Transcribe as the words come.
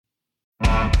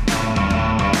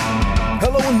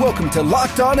and welcome to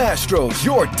Locked On Astros,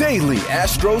 your daily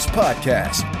Astros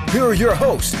podcast. Here are your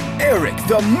hosts, Eric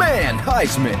the Man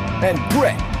Heisman and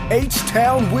Brett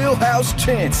H-Town Wheelhouse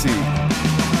Chansey.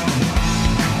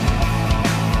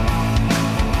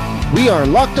 We are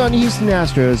Locked On Houston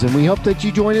Astros, and we hope that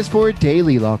you join us for a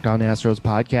daily Locked On Astros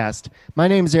podcast. My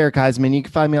name is Eric Heisman. You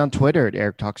can find me on Twitter at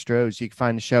Eric Talks Stros. You can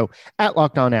find the show at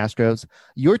Locked On Astros,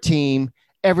 your team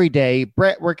every day.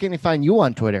 Brett, where can they find you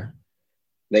on Twitter?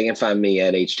 They can find me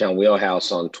at H-Town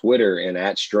Wheelhouse on Twitter and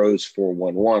at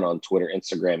Stros411 on Twitter,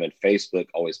 Instagram, and Facebook.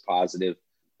 Always positive,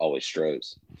 always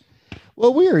Stros.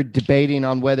 Well, we were debating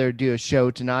on whether to do a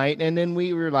show tonight, and then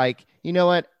we were like, you know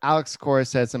what? Alex Cora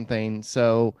said something,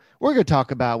 so we're going to talk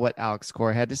about what Alex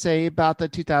Cora had to say about the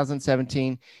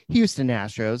 2017 Houston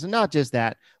Astros. And not just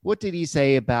that, what did he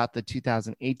say about the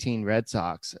 2018 Red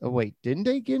Sox? Oh, wait, didn't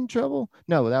they get in trouble?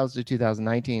 No, that was the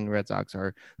 2019 Red Sox.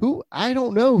 Or who? I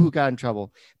don't know who got in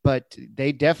trouble, but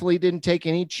they definitely didn't take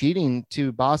any cheating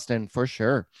to Boston for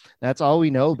sure. That's all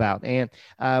we know about. And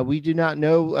we do not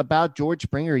know about George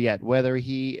Springer yet, whether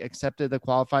he accepted the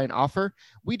qualifying offer.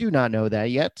 We do not know that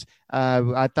yet.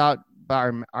 I thought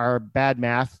our bad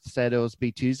math said it was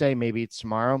be Tuesday. Maybe it's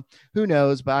tomorrow. Who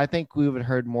knows? But I think we would have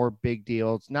heard more big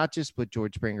deals, not just with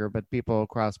George Springer, but people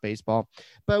across baseball.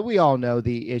 But we all know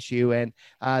the issue. And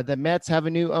the Mets have a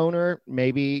new owner.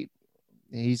 Maybe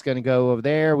he's going to go over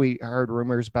there. We heard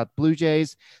rumors about Blue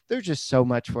Jays. There's just so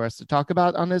much for us to talk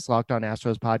about on this Locked On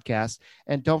Astros podcast.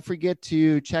 And don't forget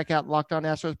to check out Locked On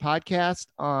Astros podcast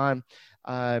on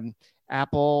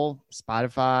Apple,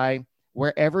 Spotify,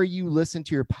 wherever you listen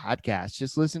to your podcast.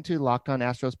 Just listen to Locked On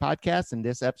Astros podcast. And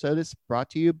this episode is brought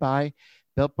to you by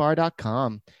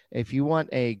BuiltBar.com. If you want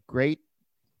a great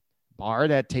bar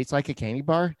that tastes like a candy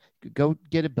bar, go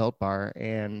get a Built Bar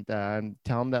and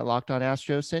tell them that Locked On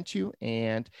Astros sent you.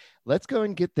 And let's go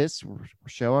and get this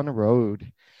show on the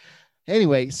road.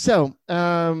 Anyway, so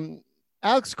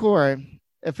Alex Cora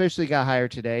officially got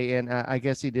hired today, and I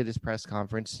guess he did his press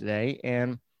conference today,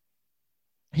 and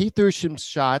he threw some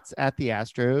shots at the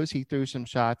Astros. He threw some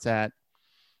shots at,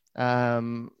 I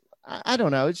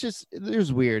don't know. It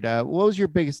was weird. What was your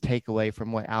biggest takeaway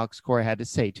from what Alex Cora had to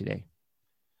say today?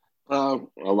 A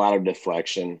lot of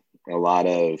deflection,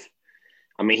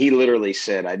 he literally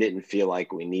said, I didn't feel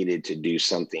like we needed to do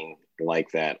something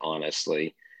like that,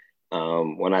 honestly.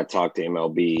 When I talked to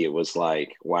MLB, it was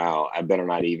like, wow, I better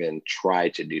not even try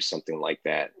to do something like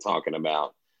that, talking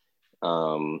about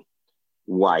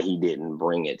why he didn't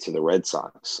bring it to the Red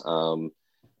Sox.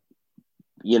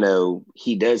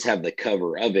 He does have the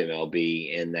cover of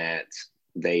MLB in that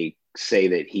they say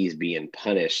that he's being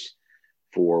punished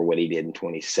for what he did in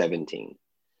 2017.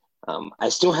 I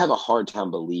still have a hard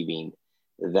time believing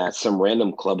that some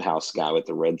random clubhouse guy with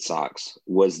the Red Sox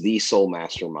was the sole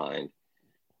mastermind,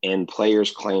 and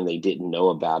players claim they didn't know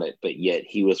about it, but yet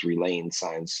he was relaying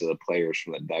signs to the players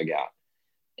from the dugout.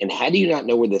 And how do you not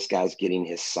know where this guy's getting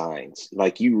his signs?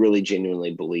 Like, you really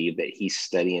genuinely believe that he's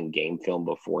studying game film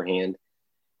beforehand?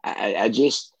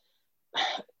 The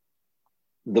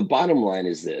bottom line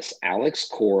is this: Alex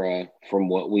Cora, from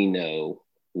what we know,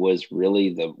 was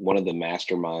really one of the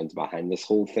masterminds behind this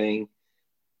whole thing.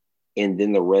 And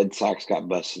then the Red Sox got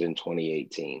busted in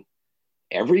 2018.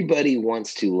 Everybody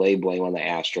wants to lay blame on the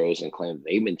Astros and claim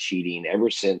they've been cheating ever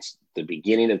since the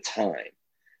beginning of time.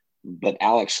 But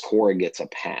Alex Cora gets a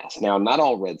pass. Now, not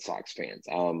all Red Sox fans.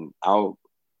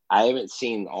 I haven't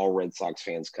seen all Red Sox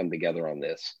fans come together on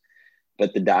this,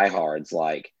 but the diehards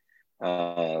like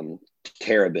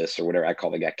Carabas or whatever, I call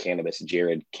the guy Cannabis,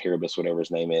 Jared Carabas, whatever his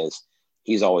name is.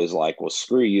 He's always like, well,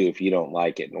 screw you if you don't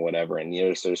like it and whatever. And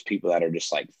there's people that are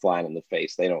just like flying in the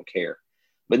face. They don't care.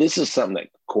 But this is something that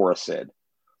Cora said.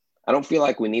 I don't feel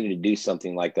like we needed to do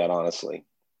something like that, honestly.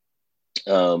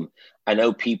 I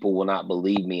know people will not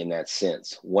believe me in that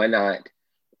sense. Why not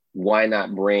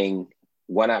bring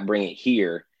it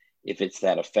here if it's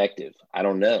that effective? I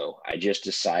don't know. I just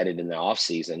decided in the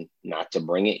offseason not to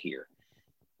bring it here.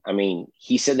 I mean,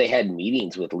 he said they had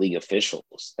meetings with league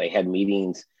officials. They had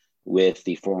meetings with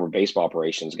the former baseball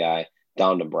operations guy,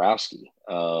 Don Dombrowski,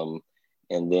 and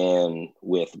then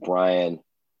with Brian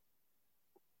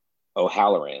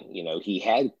O'Halloran. He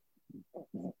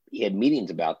had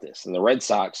meetings about this, and the Red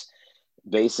Sox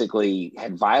basically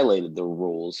had violated the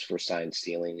rules for sign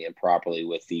stealing improperly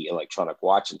with the electronic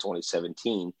watch in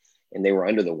 2017, and they were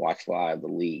under the watchful eye of the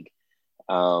league.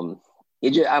 I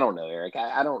don't know, Eric.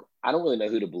 I don't really know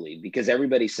who to believe, because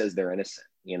everybody says they're innocent.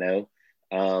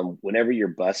 Whenever you're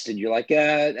busted, you're like,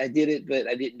 I did it, but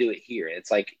I didn't do it here.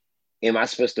 It's like, am I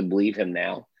supposed to believe him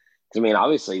now? Because, I mean,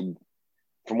 obviously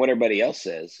from what everybody else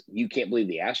says, you can't believe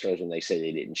the Astros when they say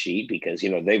they didn't cheat because,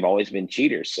 they've always been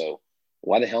cheaters. So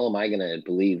why the hell am I going to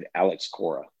believe Alex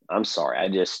Cora? I'm sorry. I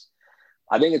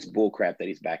think it's bullcrap that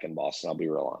he's back in Boston. I'll be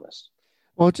real honest.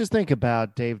 Well, just think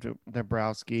about Dave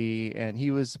Dombrowski, and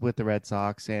he was with the Red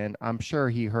Sox, and I'm sure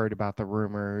he heard about the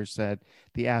rumors that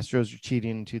the Astros were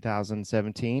cheating in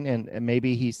 2017, and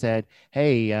maybe he said,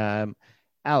 hey,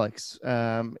 Alex,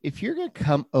 if you're going to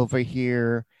come over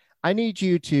here, I need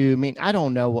you to, I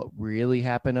don't know what really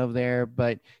happened over there,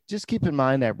 but just keep in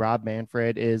mind that Rob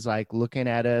Manfred is like looking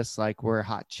at us like we're a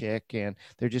hot chick, and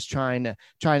they're just trying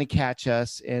to catch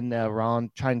us in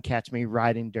wrong, trying to catch me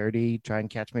riding dirty,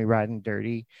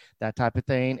 that type of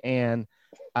thing. And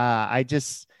I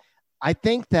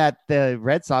think that the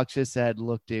Red Sox just said,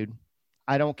 look, dude,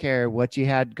 I don't care what you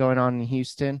had going on in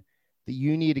Houston, that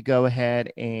you need to go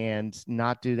ahead and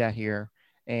not do that here.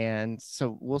 And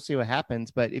so we'll see what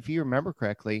happens. But if you remember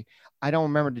correctly, I don't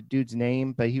remember the dude's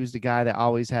name, but he was the guy that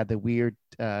always had the weird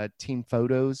team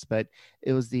photos, but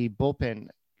it was the bullpen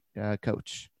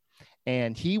coach.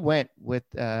 And he went with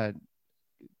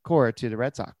Cora to the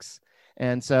Red Sox.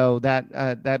 And so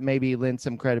that maybe lends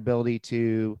some credibility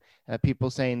to people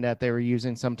saying that they were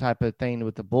using some type of thing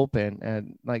with the bullpen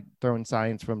and like throwing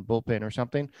signs from bullpen or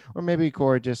something. Or maybe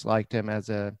Cora just liked him as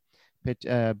a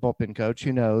bullpen coach,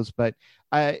 who knows? But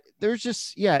there's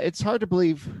just, it's hard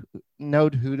to know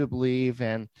who to believe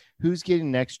and who's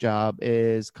getting next job.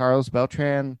 Is Carlos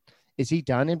Beltran, is he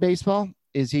done in baseball?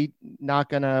 Is he not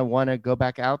going to want to go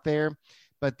back out there?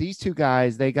 But these two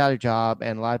guys, they got a job,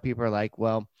 and a lot of people are like,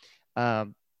 well, I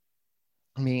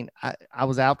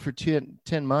was out for 10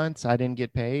 months. I didn't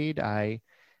get paid.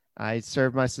 I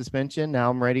served my suspension. Now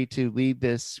I'm ready to lead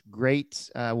this great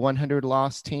 100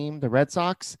 loss team, the Red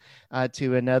Sox,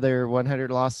 to another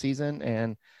 100 loss season,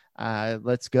 and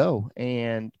let's go.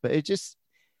 But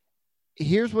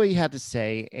here's what he had to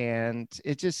say. And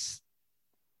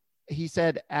he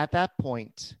said at that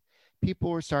point,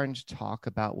 people were starting to talk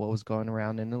about what was going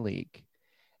around in the league.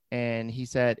 And he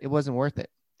said it wasn't worth it.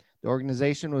 The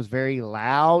organization was very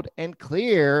loud and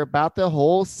clear about the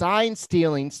whole sign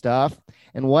stealing stuff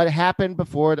and what happened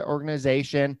before the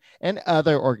organization and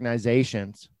other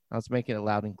organizations. I was making it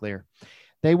loud and clear.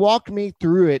 They walked me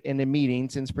through it in the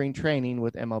meetings in spring training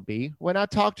with MLB. When I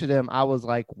talked to them, I was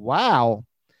like, wow,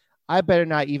 I better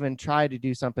not even try to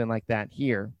do something like that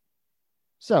here.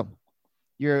 So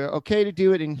you're okay to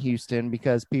do it in Houston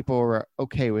because people were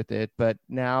okay with it. But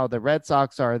now the Red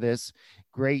Sox are this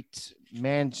great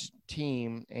managed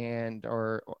team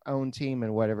or own team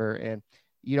and whatever, and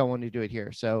you don't want to do it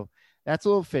here. So that's a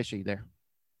little fishy there.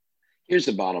 Here's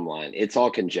the bottom line. It's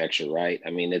all conjecture, right?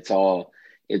 It's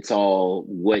all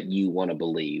what you want to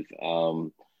believe.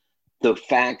 The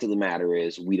fact of the matter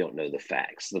is we don't know the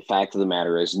facts. The fact of the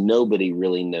matter is nobody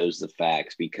really knows the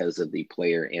facts because of the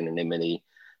player anonymity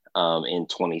in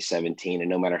 2017. And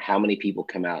no matter how many people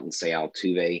come out and say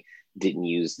Altuve didn't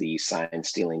use the sign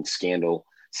stealing scandal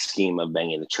scheme of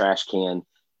banging the trash can,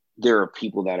 there are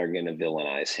people that are going to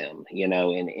villainize him,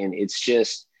 and it's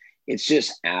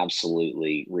just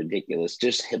absolutely ridiculous.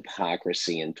 Just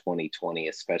hypocrisy in 2020,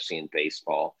 especially in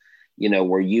baseball,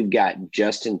 where you've got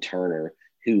Justin Turner,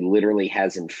 who literally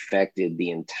has infected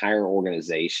the entire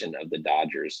organization of the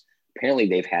Dodgers. Apparently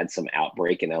they've had some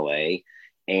outbreak in LA,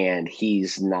 and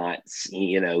he's not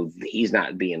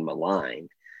being maligned,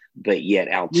 but yet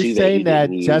Altuve. You're saying that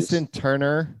Justin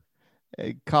Turner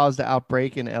caused the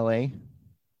outbreak in LA?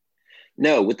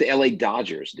 No, with the LA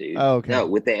Dodgers, dude. Oh, okay. No,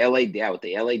 with the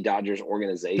LA Dodgers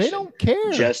organization. They don't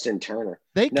care. Justin Turner.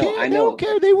 They don't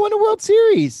care. They won a World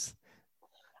Series.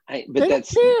 They don't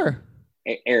care.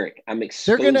 Eric, I'm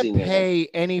exposing. They're going to pay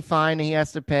any fine he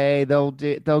has to pay. They'll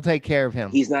take care of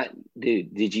him. He's not,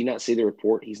 dude. Did you not see the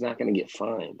report? He's not going to get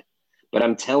fined. But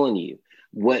I'm telling you,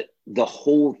 what the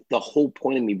whole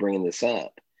point of me bringing this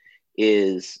up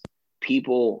is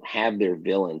people have their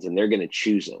villains, and they're going to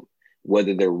choose them,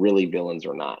 whether they're really villains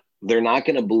or not. They're not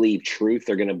going to believe truth.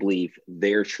 They're going to believe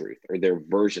their truth or their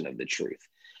version of the truth.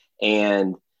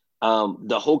 And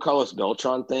the whole Carlos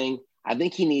Beltran thing, I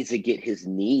think he needs to get his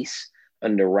niece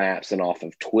under wraps and off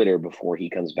of Twitter before he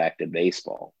comes back to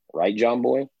baseball. Right, John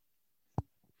Boy?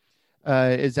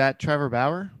 Is that Trevor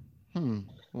Bauer?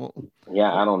 Well,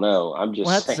 Yeah, I don't know. I'm we'll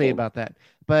just have to see saying. about that.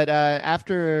 But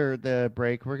after the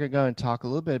break, we're going to go and talk a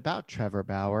little bit about Trevor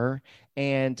Bauer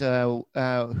and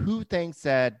who thinks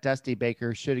that Dusty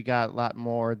Baker should have got a lot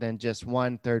more than just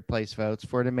one third place votes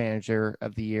for the manager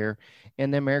of the year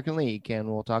in the American League. And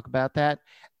we'll talk about that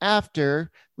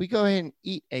after we go ahead and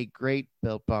eat a great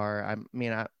Built Bar.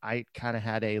 I kind of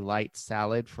had a light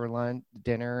salad for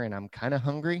dinner, and I'm kind of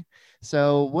hungry.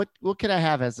 So what could I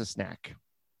have as a snack?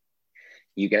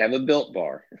 You can have a Built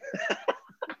Bar.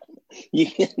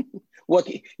 You can,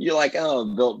 you're like,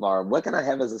 oh, Built Bar. What can I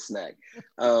have as a snack?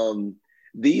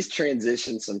 These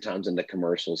transitions sometimes into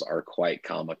commercials are quite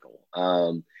comical.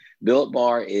 Built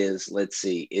Bar is, let's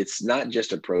see, it's not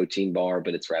just a protein bar,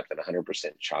 but it's wrapped in 100%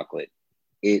 chocolate.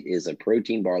 It is a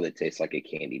protein bar that tastes like a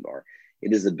candy bar.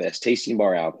 It is the best tasting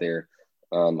bar out there.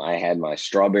 I had my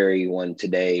strawberry one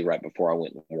today right before I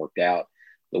went and worked out.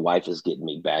 The wife is getting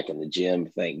me back in the gym.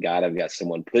 Thank God I've got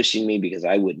someone pushing me because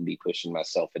I wouldn't be pushing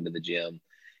myself into the gym.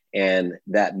 And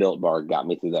that Built Bar got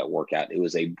me through that workout. It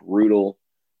was a brutal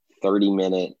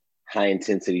 30-minute high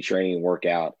intensity training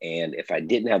workout. And if I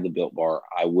didn't have the Built Bar,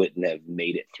 I wouldn't have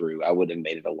made it through. I wouldn't have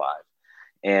made it alive.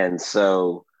 And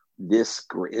so the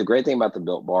great thing about the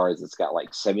Built Bar is it's got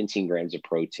like 17 grams of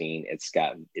protein. It's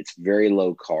very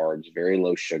low carbs, very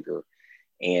low sugar,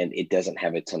 and it doesn't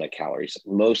have a ton of calories.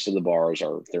 Most of the bars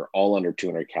they're all under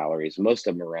 200 calories. Most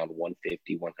of them around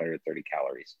 150, 130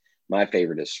 calories. My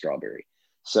favorite is strawberry.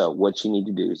 So what you need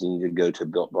to do is you need to go to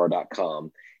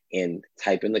builtbar.com and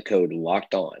type in the code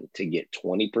locked on to get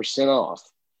 20% off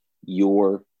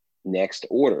your next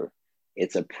order.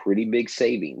 It's a pretty big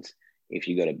savings. If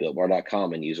you go to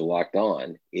builtbar.com and use a locked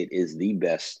on, it is the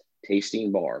best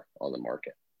tasting bar on the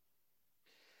market.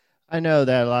 I know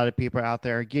that a lot of people out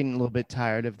there are getting a little bit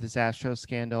tired of this Astro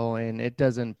scandal, and it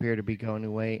doesn't appear to be going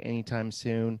away anytime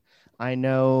soon. I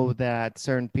know that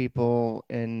certain people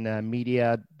in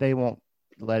media, they won't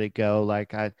let it go.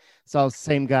 Like I saw the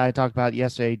same guy I talked about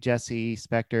yesterday, Jesse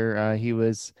Spector. He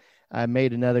was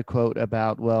made another quote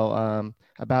about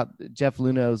Jeff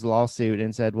Luno's lawsuit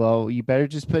and said, well, you better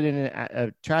just put it in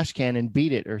a trash can and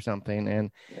beat it or something.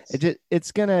 And yes.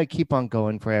 It's going to keep on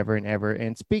going forever and ever.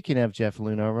 And speaking of Jeff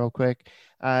Luno real quick,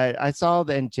 I saw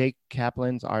in Jake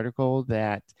Kaplan's article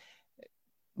that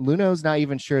Luno's not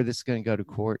even sure this is going to go to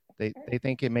court. They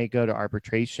think it may go to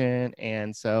arbitration.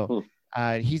 And so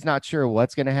he's not sure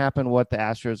what's going to happen, what the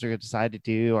Astros are going to decide to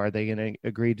do. Are they going to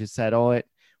agree to settle it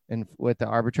and with the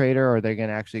arbitrator, or are they going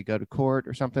to actually go to court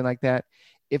or something like that?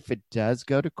 If it does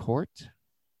go to court,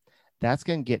 that's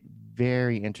going to get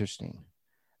very interesting.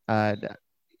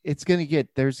 It's going to get,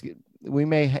 we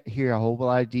may hear a whole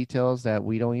lot of details that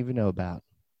we don't even know about.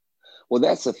 Well,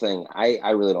 that's the thing.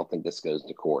 I really don't think this goes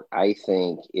to court. I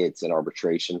think it's an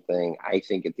arbitration thing. I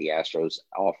think if the Astros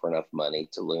offer enough money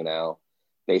to Luno,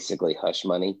 basically hush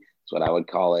money, is what I would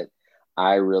call it,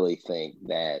 I really think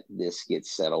that this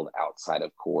gets settled outside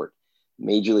of court.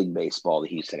 Major League Baseball, the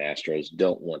Houston Astros,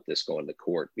 don't want this going to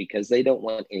court because they don't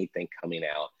want anything coming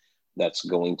out that's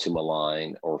going to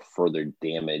malign or further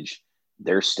damage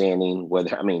their standing.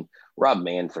 Rob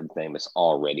Manfred thing is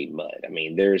already mud. I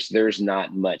mean, there's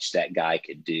not much that guy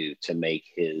could do to make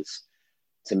his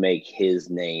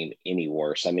name any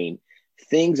worse. I mean,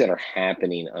 things that are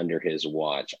happening under his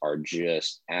watch are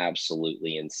just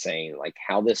absolutely insane. Like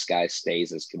how this guy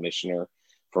stays as commissioner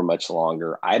for much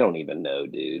longer, I don't even know,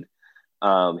 dude.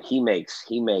 He makes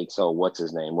what's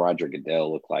his name, Roger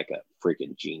Goodell, look like a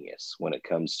freaking genius when it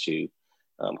comes to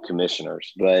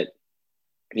commissioners. But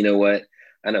you know what?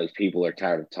 I know people are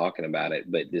tired of talking about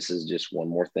it, but this is just one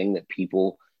more thing that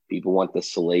people want the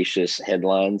salacious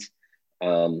headlines.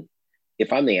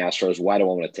 If I'm the Astros, why do I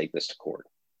want to take this to court?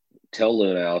 Tell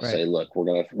Luno, right. Say, look, we're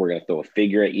gonna throw a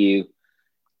figure at you.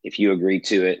 If you agree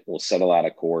to it, we'll settle out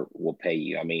of court. We'll pay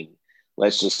you. I mean,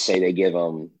 let's just say they give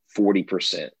him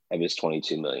 40% of his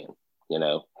 $22 million. You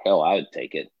know, hell, I would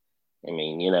take it. I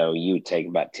mean, you know, you would take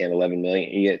about 10, 11 million.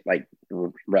 You get like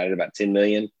right at about 10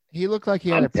 million. He looked like he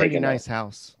had a pretty nice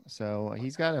house. So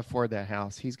he's got to afford that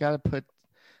house. He's got to put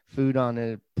food on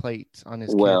a plate, on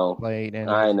his plate. And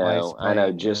I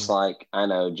know. Just like when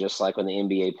the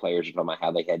NBA players are talking about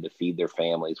how they had to feed their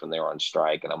families when they were on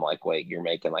strike. And I'm like, wait, you're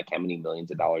making like how many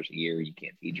millions of dollars a year? You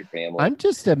can't feed your family. I'm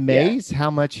just amazed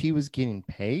how much he was getting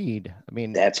paid. I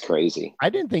mean, that's crazy. I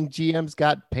didn't think GMs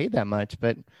got paid that much,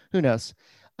 but who knows?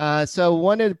 So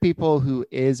one of the people who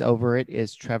is over it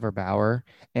is Trevor Bauer.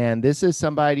 And this is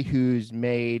somebody who's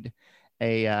made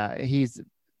he's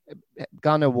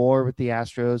gone to war with the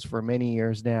Astros for many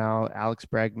years now. Alex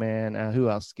Bregman, who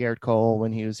else? Garrett Cole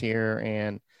when he was here.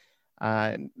 And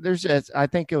I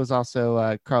think it was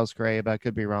also Carlos Gray, but I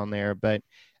could be wrong there. But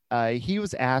he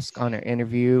was asked on an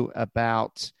interview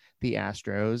about the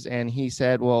Astros, and he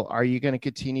said, "Well, are you going to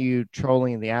continue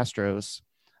trolling the Astros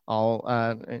all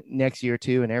next year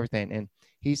too, and everything?" And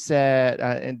he said,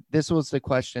 and this was the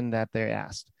question that they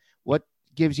asked: "What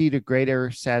gives you the greater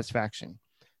satisfaction,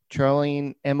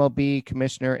 trolling MLB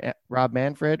Commissioner Rob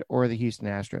Manfred or the Houston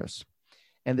Astros?"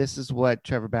 And this is what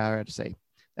Trevor Bauer had to say.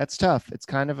 "That's tough. It's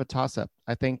kind of a toss-up.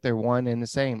 I think they're one and the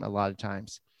same a lot of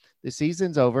times. The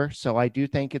season's over, so I do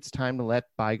think it's time to let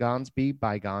bygones be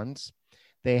bygones.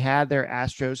 They had their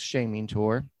Astros shaming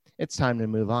tour. It's time to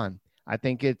move on. I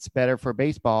think it's better for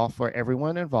baseball for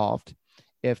everyone involved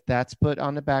if that's put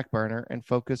on the back burner and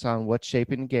focus on what's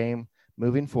shaping the game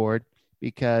moving forward,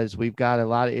 because we've got a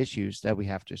lot of issues that we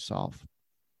have to solve."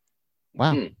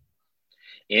 Wow.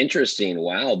 Interesting.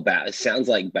 Wow. It sounds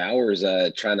like Bauer's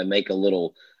trying to make a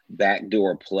little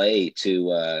backdoor play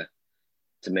to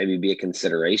maybe be a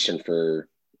consideration for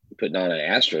putting on an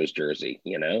Astros jersey.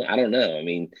 You know, I don't know. I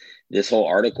mean, this whole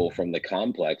article from the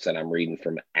Complex that I'm reading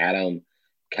from Adam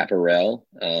Caparel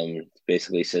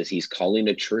basically says he's calling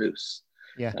a truce.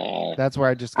 Yeah, that's where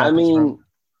I just got I this mean, from.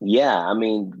 yeah, I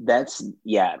mean,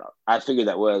 I figured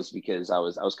that was because I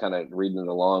was kind of reading it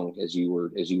along as you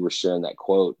were sharing that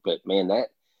quote. But man, that,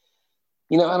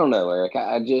 I don't know, Eric.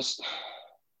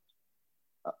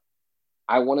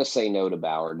 I want to say no to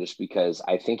Bauer just because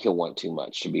I think he'll want too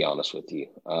much, to be honest with you.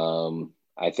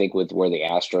 I think with where the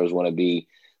Astros want to be,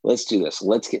 let's do this.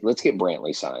 Let's get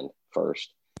Brantley signed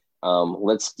first.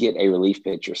 Let's get a relief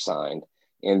pitcher signed.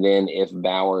 And then if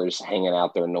Bauer's hanging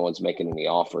out there and no one's making any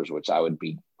offers, which I would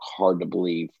be hard to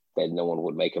believe that no one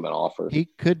would make him an offer. He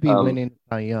could be winning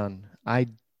Cy Young.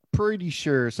 I'm pretty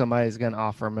sure somebody's going to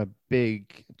offer him a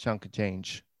big chunk of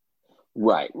change.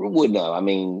 Right. Would know. I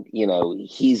mean,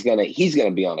 he's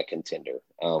gonna be on a contender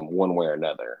one way or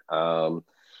another.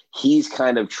 He's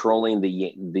kind of trolling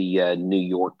the New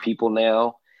York people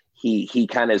now. He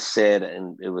kind of said,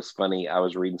 and it was funny, I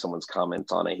was reading someone's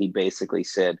comments on it. He basically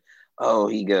said, "Oh,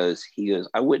 he goes,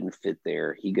 I wouldn't fit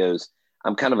there." He goes,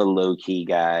 "I'm kind of a low key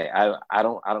guy. I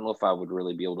don't know if I would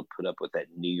really be able to put up with that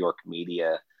New York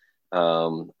media.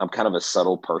 I'm kind of a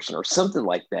subtle person," or something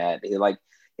like that.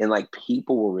 And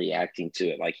people were reacting to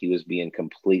it like he was being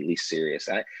completely serious.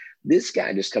 This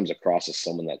guy just comes across as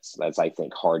someone that's I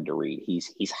think hard to read.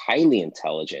 He's highly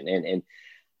intelligent, and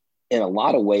in a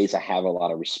lot of ways I have a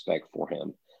lot of respect for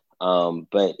him.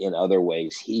 But in other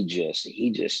ways, he just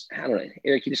I don't know,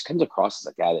 Eric. He just comes across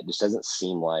as a guy that just doesn't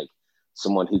seem like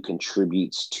someone who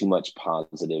contributes too much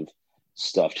positive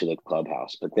stuff to the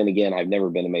clubhouse. But then again, I've never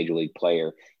been a major league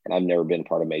player and I've never been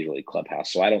part of major league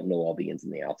clubhouse, so I don't know all the ins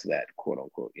and the outs of that, quote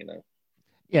unquote.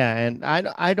 Yeah, and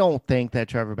I don't think that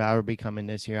Trevor Bauer will be coming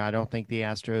this year. I don't think the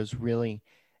Astros really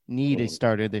need a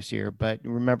starter this year. But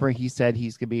remember, he said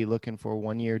he's going to be looking for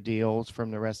 1-year deals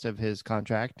from the rest of his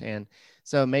contract, and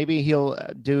so maybe he'll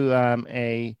do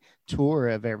a tour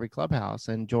of every clubhouse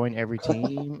and join every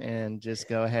team and just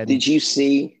go ahead. Did you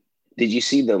see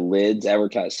the Lids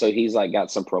advertise? So he's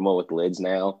got some promo with Lids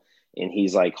now, and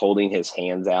he's holding his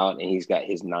hands out, and he's got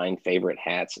his 9 favorite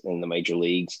hats in the major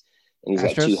leagues, and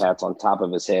he's got 2 hats on top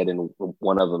of his head, and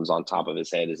one of them's on top of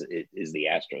his head is the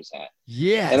Astros hat.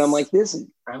 Yes. And I'm like,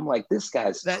 this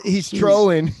guy's he's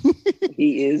trolling.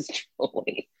 He is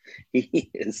trolling. He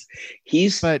is.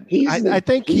 I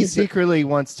think he secretly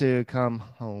wants to come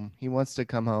home. He wants to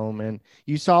come home, and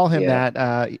you saw him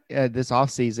that this off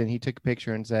season. He took a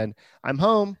picture and said, "I'm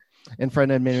home," in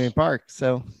front of Minute Park.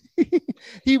 So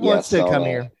he wants to come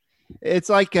here. It's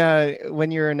like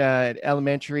when you're in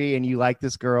elementary and you like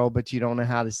this girl, but you don't know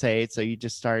how to say it, so you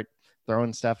just start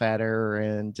throwing stuff at her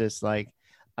and just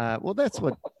well, that's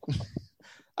what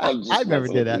I've never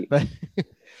did that, but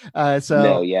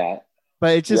no, yeah.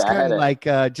 But it's just kind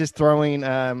of just throwing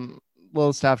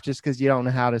little stuff just because you don't know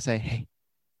how to say, "Hey,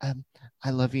 I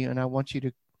love you and I want you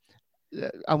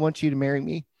to marry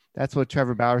me." That's what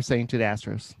Trevor Bauer is saying to the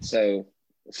Astros.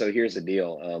 So here's the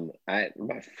deal.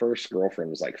 My first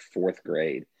girlfriend was 4th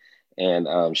grade,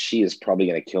 and she is probably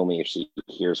going to kill me if she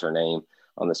hears her name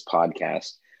on this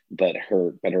podcast. But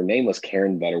her name was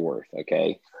Karen Butterworth.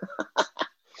 Okay,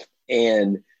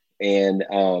 and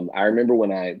I remember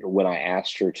when I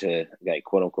asked her to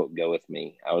quote unquote go with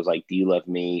me, I was like, "Do you love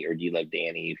me or do you love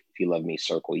Danny? If you love me,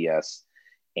 circle yes."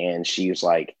 And she was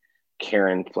like,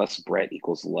 "Karen plus Brett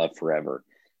equals love forever."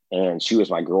 And she was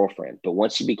my girlfriend. But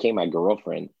once she became my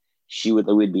girlfriend,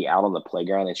 we'd be out on the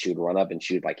playground and she would run up and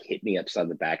she would hit me upside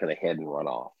the back of the head and run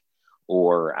off.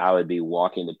 Or I would be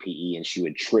walking to PE and she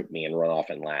would trip me and run off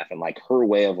and laugh. And her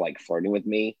way of flirting with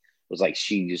me was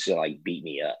she just beat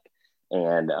me up.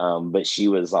 And but she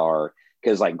was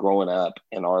because like growing up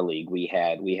in our league, we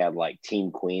had like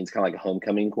team queens, kind of like a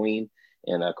homecoming queen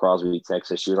in Crosby,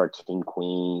 Texas. She was our team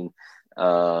queen.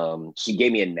 She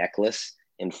gave me a necklace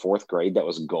in 4th grade that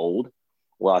was gold.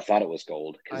 Well, I thought it was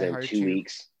gold because there were 2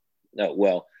 weeks.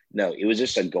 No, it was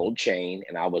just a gold chain,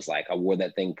 and I was like, I wore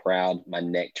that thing proud. My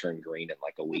neck turned green in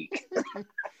like a week.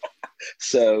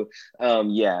 So,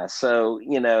 yeah. So,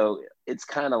 it's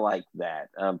kind of like that.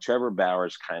 Trevor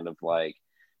Bauer's kind of like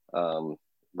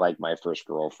my first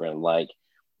girlfriend. Like,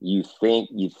 you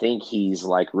think he's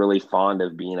like really fond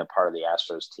of being a part of the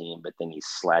Astros team, but then he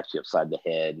slaps you upside the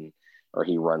head or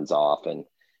he runs off. And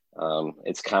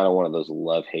it's kind of one of those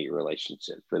love-hate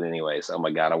relationships. But anyways, oh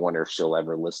my God, I wonder if she'll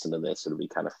ever listen to this. It'll be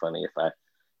kind of funny if I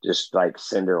just like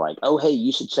send her like, oh, hey,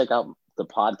 you should check out the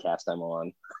podcast I'm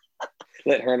on.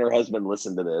 Let her and her husband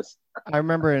listen to this. I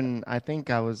remember I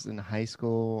think I was in high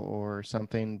school or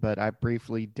something, but I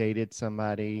briefly dated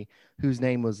somebody whose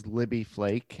name was Libby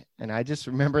Flake. And I just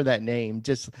remember that name,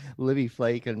 just Libby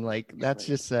Flake. And like, that's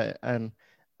just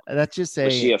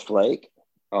was she a flake?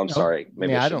 Oh, I'm sorry.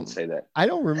 Maybe I shouldn't say that. I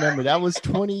don't remember. That was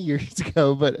 20 years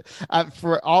ago, but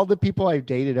for all the people I've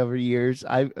dated over the years,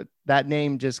 that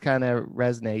name just kind of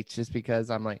resonates just because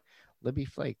I'm like, Libby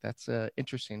Flake. That's an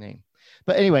interesting name.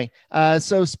 But anyway,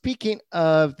 so speaking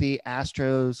of the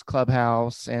Astros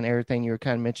clubhouse and everything, you were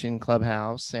kind of mentioning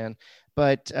clubhouse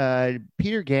but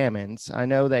Peter Gammons, I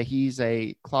know that he's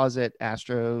a closet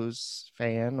Astros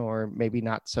fan, or maybe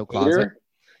not so closet. Hater?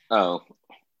 Oh.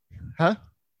 Huh?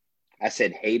 I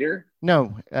said hater?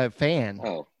 No, fan.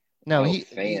 Oh. No,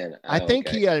 fan. I think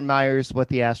he admires what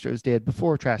the Astros did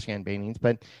before Trash Can Paintings,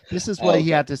 but this is what he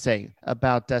had to say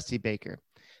about Dusty Baker.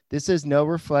 This is no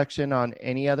reflection on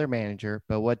any other manager,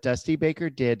 but what Dusty Baker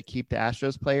did to keep the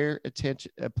Astros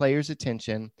players'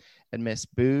 attention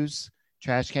amidst boos,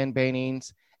 trash can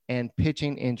bangings, and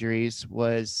pitching injuries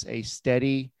was a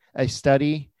study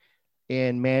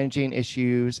in managing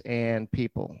issues and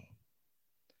people.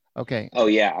 Okay. Oh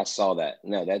yeah, I saw that.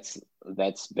 No, that's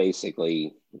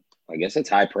basically, I guess it's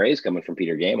high praise coming from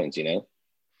Peter Gammons,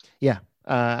 Yeah.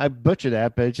 I butcher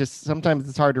that, but sometimes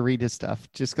it's hard to read his stuff.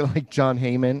 Just like John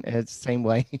Heyman, it's the same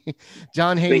way.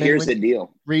 John Heyman. But here's the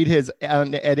deal. Read his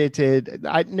unedited.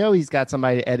 I know he's got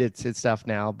somebody that edits his stuff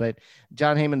now, but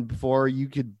John Heyman before you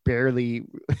could barely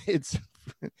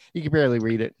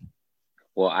read it.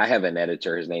 Well, I have an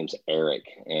editor. His name's Eric,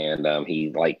 and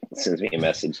he like sends me a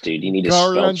message, dude. You need to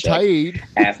spell check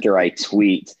after I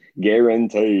tweet.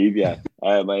 Guaranteed. Yeah,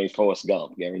 I have my Forrest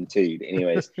Gump. Guaranteed.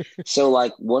 Anyways, so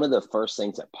like one of the first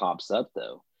things that pops up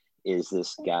though is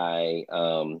this guy.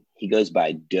 He goes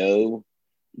by Doe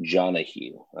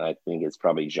Jonahue. I think it's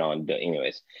probably John Doe.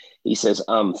 Anyways, he says,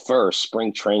 first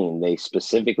spring training, they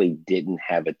specifically didn't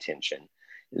have attention.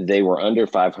 They were under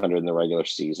 500 in the regular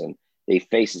season. They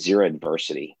faced zero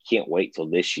adversity. Can't wait till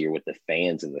this year with the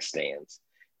fans in the stands.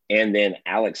 And then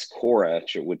Alex Cora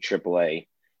with AAA,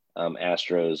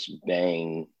 Astros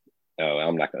bang. Oh,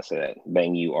 I'm not going to say that.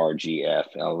 Bang URGF.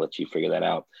 I'll let you figure that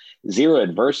out. Zero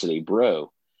adversity,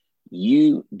 bro. Do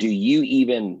you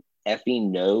even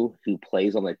effing know who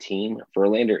plays on the team?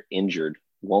 Verlander injured.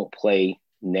 Won't play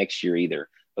next year either.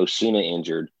 Osuna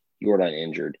injured. Jordan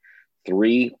injured.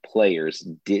 3 players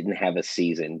didn't have a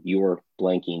season. You're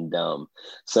blanking dumb.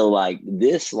 So like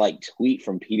this tweet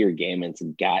from Peter Gammons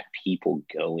got people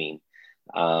going.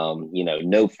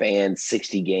 No fans,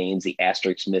 60 games. The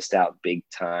Asterix missed out big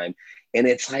time. And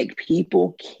it's like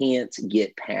people can't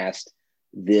get past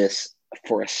this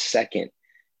for a second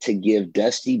to give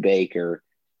Dusty Baker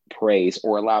praise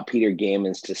or allow Peter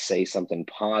Gammons to say something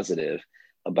positive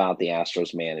about the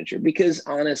Astros manager, because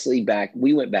honestly,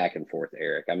 we went back and forth,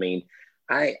 Eric. I mean,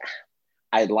 I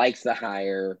liked the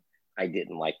hire. I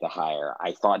didn't like the hire.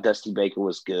 I thought Dusty Baker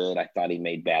was good. I thought he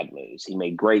made bad moves. He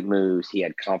made great moves. He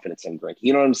had confidence in Greinke.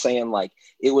 You know what I'm saying? Like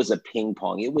it was a ping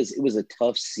pong. It was a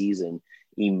tough season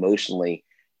emotionally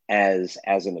as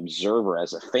an observer,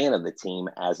 as a fan of the team,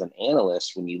 as an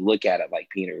analyst. When you look at it like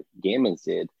Peter Gammons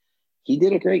did, he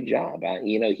did a great job.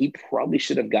 He probably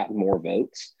should have gotten more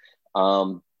votes.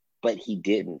 But he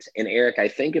didn't. And Eric, I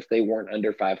think if they weren't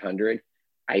under 500,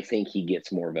 I think he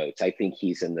gets more votes. I think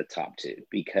he's in the top 2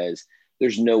 because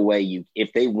there's no way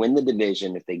if they win the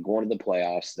division, if they go into the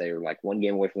playoffs, they're like 1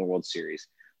 game away from the World Series.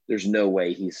 There's no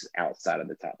way he's outside of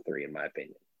the top 3, in my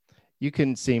opinion. You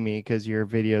couldn't see me because your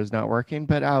video is not working,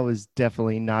 but I was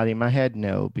definitely nodding my head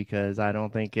no, because I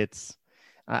don't think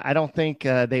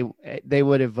they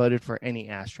would have voted for any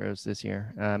Astros this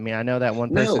year. I mean, I know that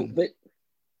one person. No,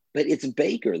 but it's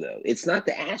Baker, though. It's not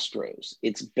the Astros.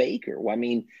 It's Baker. Well, I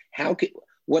mean,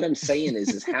 what I'm saying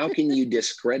is how can you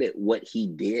discredit what he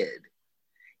did?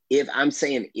 if I'm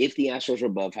saying if the Astros are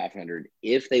above 500,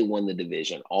 if they won the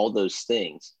division, all those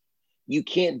things, you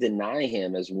can't deny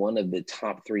him as one of the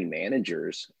top 3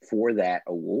 managers for that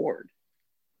award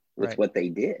with what they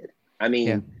did. I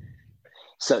mean,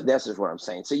 so that's just what I'm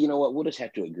saying. So you know what? We'll just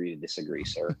have to agree to disagree,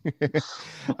 sir.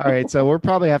 All right. So we'll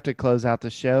probably have to close out the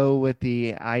show with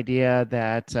the idea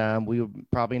that we will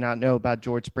probably not know about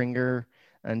George Springer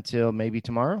until maybe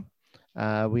tomorrow.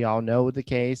 We all know the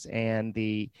case, and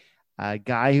the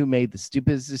guy who made the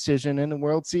stupidest decision in the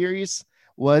World Series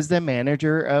was the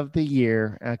manager of the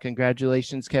year.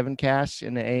 Congratulations, Kevin Cash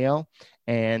in the AL.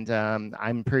 And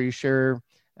I'm pretty sure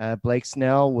Blake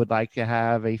Snell would like to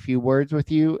have a few words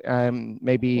with you,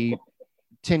 maybe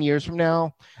 10 years from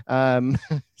now.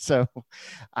 So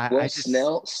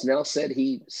Snell said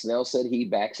he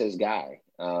backs his guy.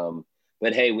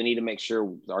 But hey, we need to make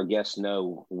sure our guests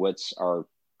know what's our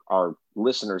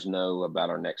listeners know about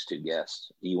our next 2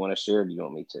 guests. Do you want to share, or do you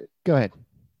want me to? Go ahead.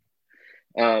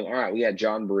 All right, we got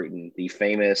John Bruton, the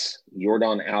famous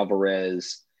Yordan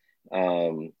Alvarez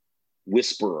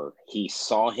whisperer. He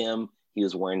saw him. He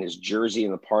was wearing his jersey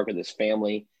in the park with his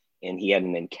family, and he had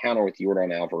an encounter with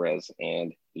Yordan Alvarez,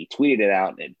 and he tweeted it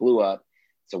out, and it blew up.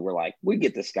 So we're like, we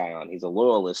get this guy on. He's a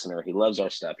loyal listener. He loves our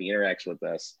stuff. He interacts with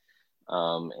us.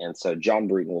 And so John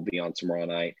Bruton will be on tomorrow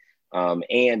night.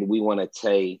 And we want to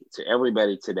say to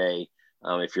everybody today,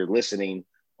 if you're listening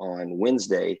on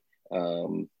Wednesday,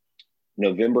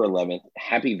 November 11th,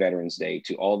 happy Veterans Day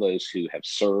to all those who have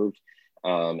served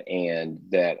and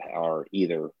that are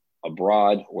either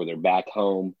abroad or they're back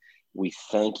home. We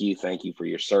thank you for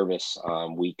your service.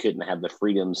 We couldn't have the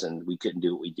freedoms and we couldn't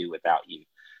do what we do without you.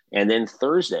 And then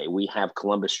Thursday, we have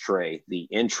Columbus Trey, the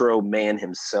intro man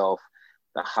himself,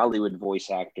 the Hollywood voice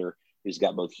actor who's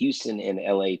got both Houston and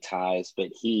LA ties, but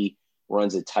he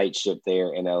runs a tight ship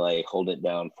there in LA, hold it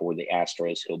down for the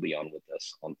Astros. He'll be on with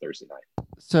us on Thursday night.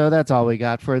 So that's all we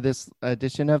got for this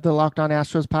edition of the Locked On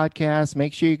Astros podcast.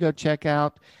 Make sure you go check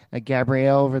out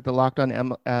Gabrielle over at the Locked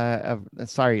On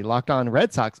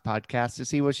Red Sox podcast to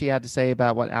see what she had to say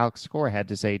about what Alex Cora had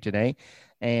to say today.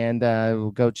 And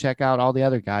we'll go check out all the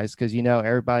other guys because, you know,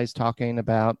 everybody's talking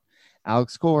about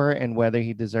Alex Cora and whether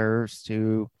he deserves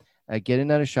to get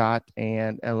another shot.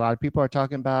 And a lot of people are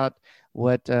talking about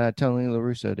what Tony La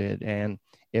Russa did. And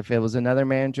if it was another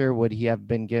manager, would he have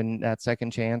been given that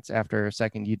second chance after a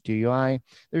second DUI?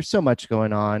 There's so much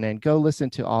going on. And go listen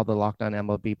to all the Locked On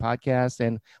MLB podcasts,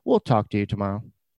 and we'll talk to you tomorrow.